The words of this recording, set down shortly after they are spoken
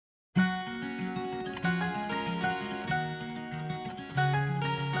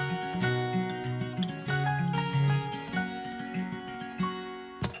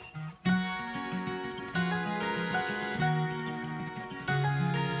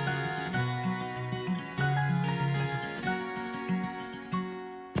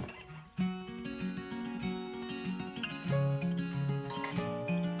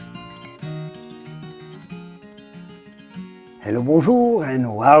Hello, bonjour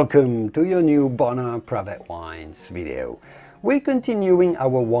and welcome to your new Bonheur Private Wines video. We're continuing our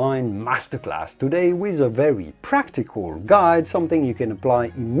wine masterclass today with a very practical guide, something you can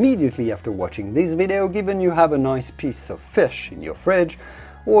apply immediately after watching this video, given you have a nice piece of fish in your fridge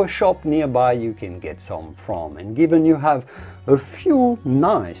or a shop nearby you can get some from, and given you have a few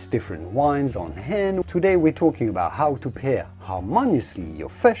nice different wines on hand. Today we're talking about how to pair harmoniously your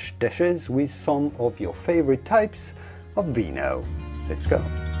fish dishes with some of your favorite types of vino. Let's go.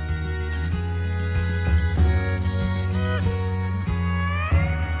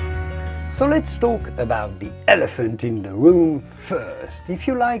 So let's talk about the elephant in the room first. If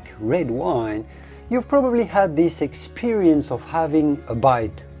you like red wine, you've probably had this experience of having a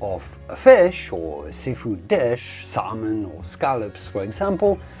bite of a fish or a seafood dish, salmon or scallops for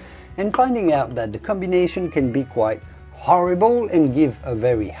example, and finding out that the combination can be quite horrible and give a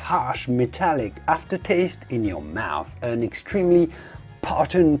very harsh metallic aftertaste in your mouth, an extremely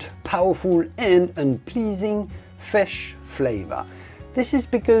potent, powerful and unpleasing fish flavor. This is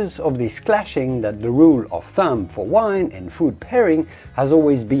because of this clashing that the rule of thumb for wine and food pairing has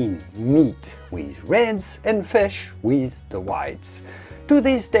always been meat with reds and fish with the whites. To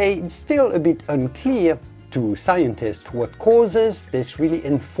this day, it's still a bit unclear to scientists what causes this really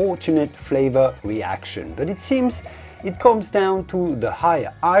unfortunate flavor reaction, but it seems it comes down to the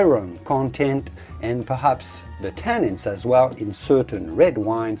higher iron content and perhaps the tannins as well in certain red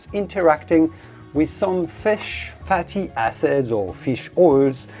wines interacting with some fish fatty acids or fish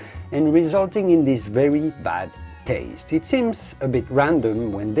oils and resulting in this very bad taste. It seems a bit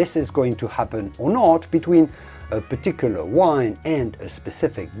random when this is going to happen or not between a particular wine and a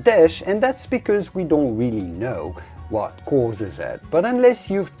specific dish, and that's because we don't really know what causes it. But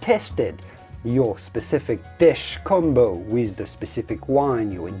unless you've tested your specific dish combo with the specific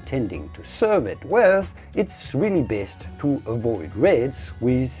wine you're intending to serve it with, it's really best to avoid reds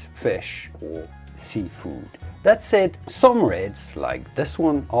with fish or seafood. That said, some reds, like this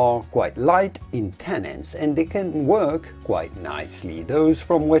one, are quite light in tannins and they can work quite nicely. Those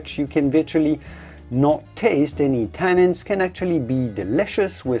from which you can virtually not taste any tannins can actually be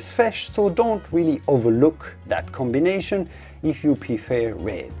delicious with fish, so don't really overlook that combination if you prefer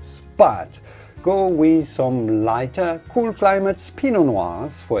reds. But go with some lighter, cool climates Pinot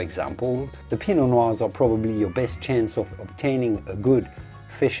Noirs, for example. The Pinot Noirs are probably your best chance of obtaining a good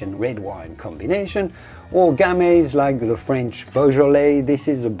fish and red wine combination, or Gamay like the French Beaujolais. This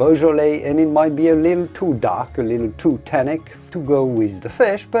is a Beaujolais and it might be a little too dark, a little too tannic to go with the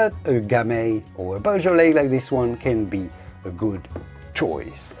fish, but a Gamay or a Beaujolais like this one can be a good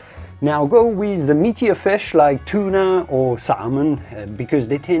choice. Now go with the meatier fish like tuna or salmon because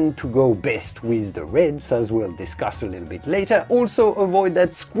they tend to go best with the reds, as we'll discuss a little bit later. Also avoid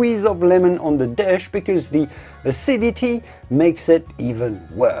that squeeze of lemon on the dish because the acidity makes it even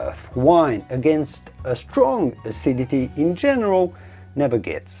worse. Wine against a strong acidity in general never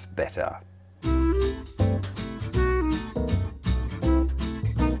gets better.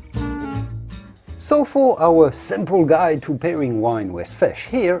 So for our simple guide to pairing wine with fish,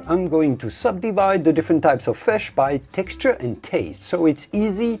 here I'm going to subdivide the different types of fish by texture and taste, so it's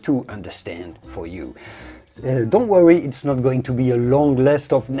easy to understand for you. Don't worry, it's not going to be a long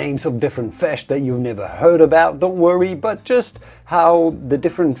list of names of different fish that you've never heard about, don't worry, but just how the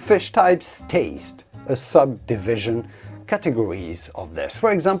different fish types taste, a subdivision categories of this.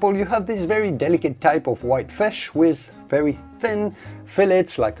 For example, you have this very delicate type of white fish with very thin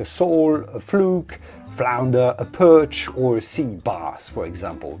fillets like a sole, a fluke, flounder, a perch or a sea bass, for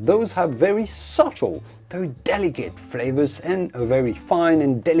example. Those have very subtle, very delicate flavors and a very fine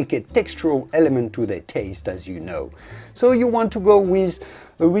and delicate textural element to their taste, as you know. So you want to go with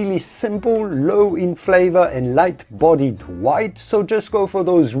a really simple, low in flavor and light-bodied white, so just go for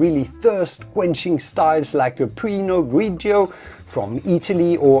those really thirst-quenching styles like a Pinot Grigio from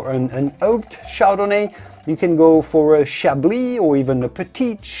Italy or an oaked Chardonnay. You can go for a Chablis or even a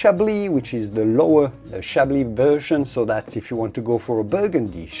Petite Chablis, which is the lower Chablis version, so that's if you want to go for a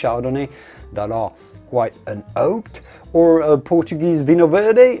Burgundy Chardonnay that are quite an oaked, or a Portuguese Vino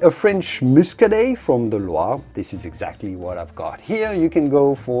Verde, a French Muscadet from the Loire. This is exactly what I've got here. You can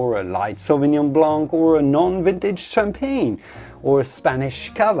go for a light Sauvignon Blanc or a non-vintage Champagne or a Spanish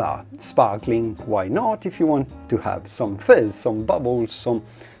Cava, sparkling, why not, if you want to have some fizz, some bubbles, some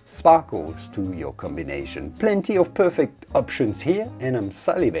sparkles to your combination. Plenty of perfect options here and I'm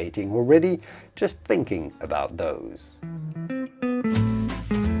salivating already just thinking about those.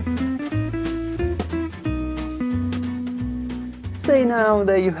 say now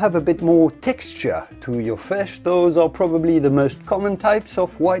that you have a bit more texture to your fish. Those are probably the most common types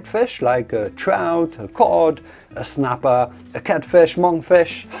of white fish, like a trout, a cod, a snapper, a catfish,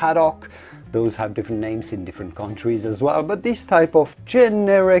 monkfish, haddock. Those have different names in different countries as well, but this type of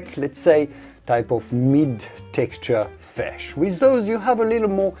generic, let's say, type of mid-texture fish. With those you have a little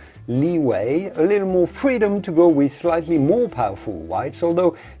more leeway, a little more freedom to go with slightly more powerful whites,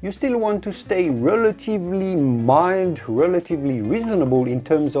 although you still want to stay relatively mild, relatively reasonable in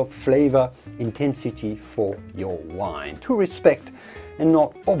terms of flavor intensity for your wine, to respect and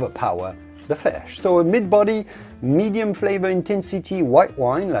not overpower the fish. So a mid-body, medium flavor intensity white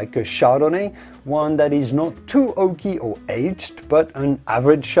wine like a Chardonnay, one that is not too oaky or aged, but an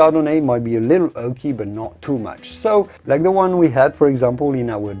average Chardonnay might be a little oaky but not too much. So like the one we had, for example, in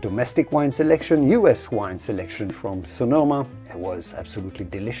our domestic wine selection, US wine selection from Sonoma. It was absolutely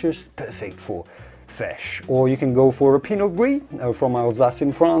delicious, perfect for fish. Or you can go for a Pinot Gris from Alsace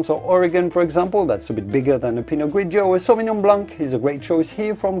in France, or Oregon, for example. That's a bit bigger than a Pinot Grigio. A Sauvignon Blanc is a great choice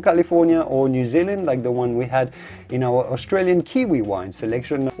here from California or New Zealand, like the one we had in our Australian Kiwi wine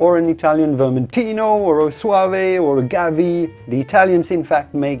selection, or an Italian Vermentino, or a Soave, or a Gavi. The Italians, in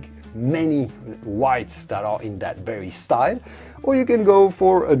fact, make many whites that are in that very style. Or you can go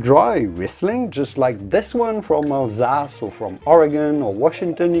for a dry Riesling, just like this one from Alsace or from Oregon or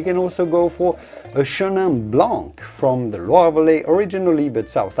Washington. You can also go for a Chenin Blanc from the Loire Valley originally, but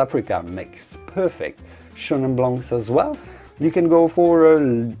South Africa makes perfect Chenin Blancs as well. You can go for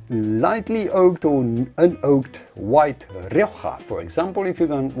a lightly oaked or unoaked white Rioja, for example, if you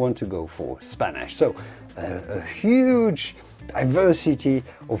want to go for Spanish. So a huge diversity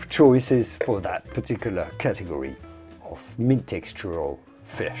of choices for that particular category of mid-textural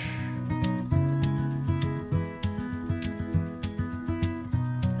fish.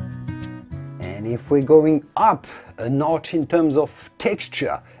 And if we're going up a notch in terms of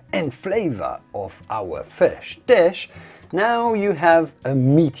texture and flavor of our fish dish, now you have a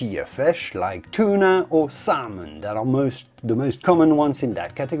meatier fish like tuna or salmon that are the most common ones in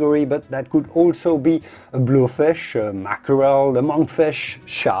that category, but that could also be a bluefish, a mackerel, a monkfish,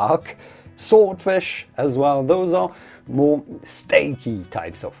 shark, swordfish as well. Those are more steaky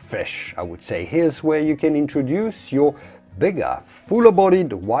types of fish, I would say. Here's where you can introduce your bigger,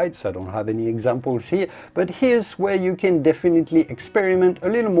 fuller-bodied whites. I don't have any examples here, but here's where you can definitely experiment a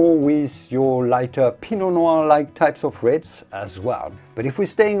little more with your lighter Pinot Noir-like types of reds as well. But if we're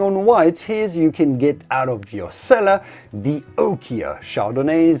staying on whites, here's you can get out of your cellar the oakier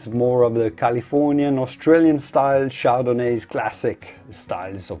Chardonnays, more of the Californian, Australian style Chardonnays, classic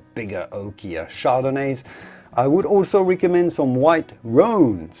styles of bigger, oakier Chardonnays. I would also recommend some white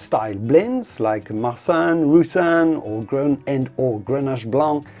Rhone style blends like Marsanne, Roussanne or Grenache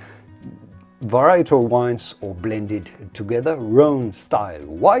Blanc, varietal wines or blended together, Rhone style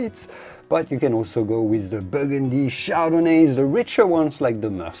whites. But you can also go with the Burgundy Chardonnays, the richer ones like the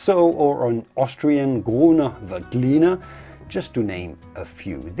Meursault or an Austrian Gruner Veltliner, just to name a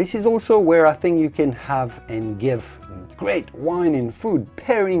few. This is also where I think you can have and give great wine and food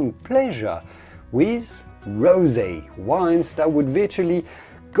pairing pleasure with rosé wines that would virtually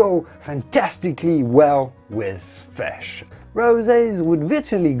go fantastically well with fish. Rosés would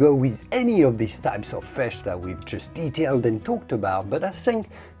virtually go with any of these types of fish that we've just detailed and talked about, but I think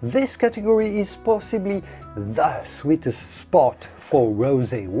this category is possibly the sweetest spot for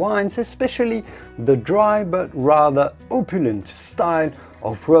rosé wines, especially the dry but rather opulent style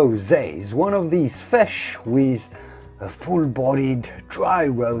of rosés. One of these fish with a full-bodied dry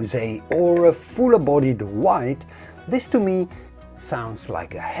rosé or a fuller-bodied white, this to me sounds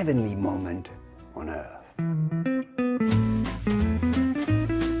like a heavenly moment on earth.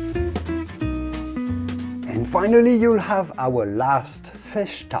 And finally you'll have our last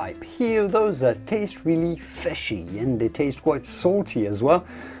fish type here, those that taste really fishy and they taste quite salty as well.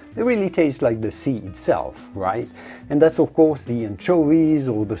 They really taste like the sea itself, right? And that's of course the anchovies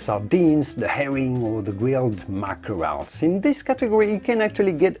or the sardines, the herring or the grilled mackerels. In this category it can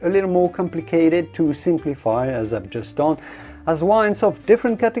actually get a little more complicated. To simplify, as I've just done, as wines of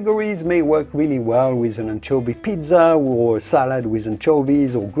different categories may work really well with an anchovy pizza or salad with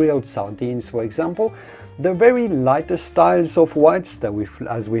anchovies or grilled sardines, for example. The very lighter styles of whites that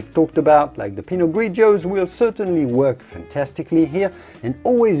as we've talked about, like the Pinot Grigios, will certainly work fantastically here and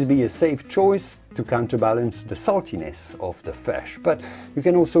always be a safe choice to counterbalance the saltiness of the fish. But you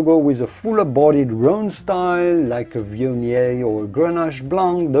can also go with a fuller bodied Rhone style like a Viognier or a Grenache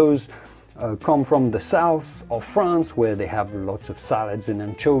Blanc. Those come from the south of France, where they have lots of salads and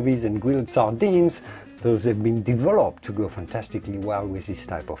anchovies and grilled sardines. Those have been developed to go fantastically well with this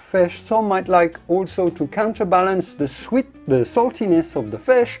type of fish. Some might like also to counterbalance the saltiness of the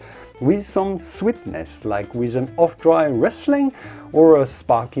fish with some sweetness, like with an off-dry Riesling or a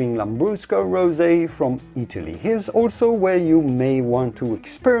sparkling Lambrusco Rosé from Italy. Here's also where you may want to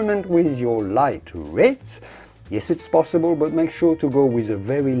experiment with your light reds. Yes, it's possible, but make sure to go with a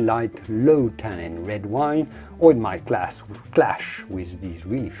very light, low tannin red wine, or it might clash with these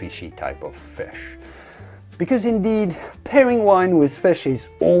really fishy type of fish. Because indeed, pairing wine with fish is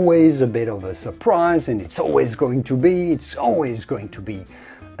always a bit of a surprise, and it's always going to be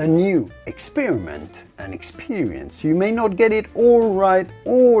a new experiment and experience. You may not get it all right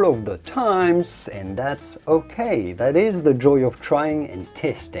all of the times, and that's okay. That is the joy of trying and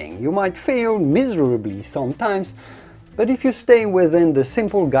testing. You might fail miserably sometimes, but if you stay within the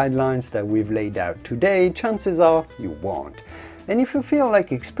simple guidelines that we've laid out today, chances are you won't. And if you feel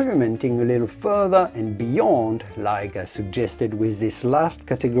like experimenting a little further and beyond, like I suggested with this last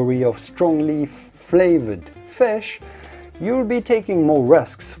category of strongly flavored fish, you'll be taking more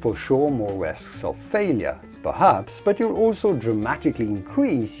risks, for sure, more risks of failure, perhaps, but you'll also dramatically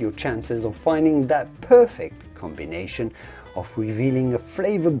increase your chances of finding that perfect combination of revealing a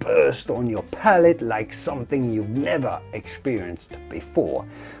flavor burst on your palate like something you've never experienced before.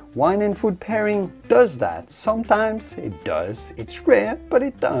 Wine and food pairing does that. Sometimes it does. It's rare, but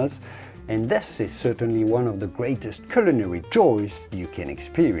it does. And this is certainly one of the greatest culinary joys you can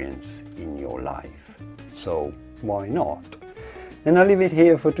experience in your life. So why not? And I'll leave it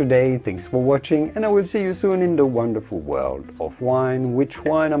here for today. Thanks for watching, and I will see you soon in the wonderful world of wine. Which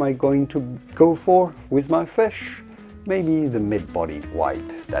wine am I going to go for with my fish? Maybe the mid-bodied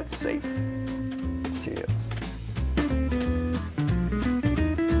white, that's safe. Cheers.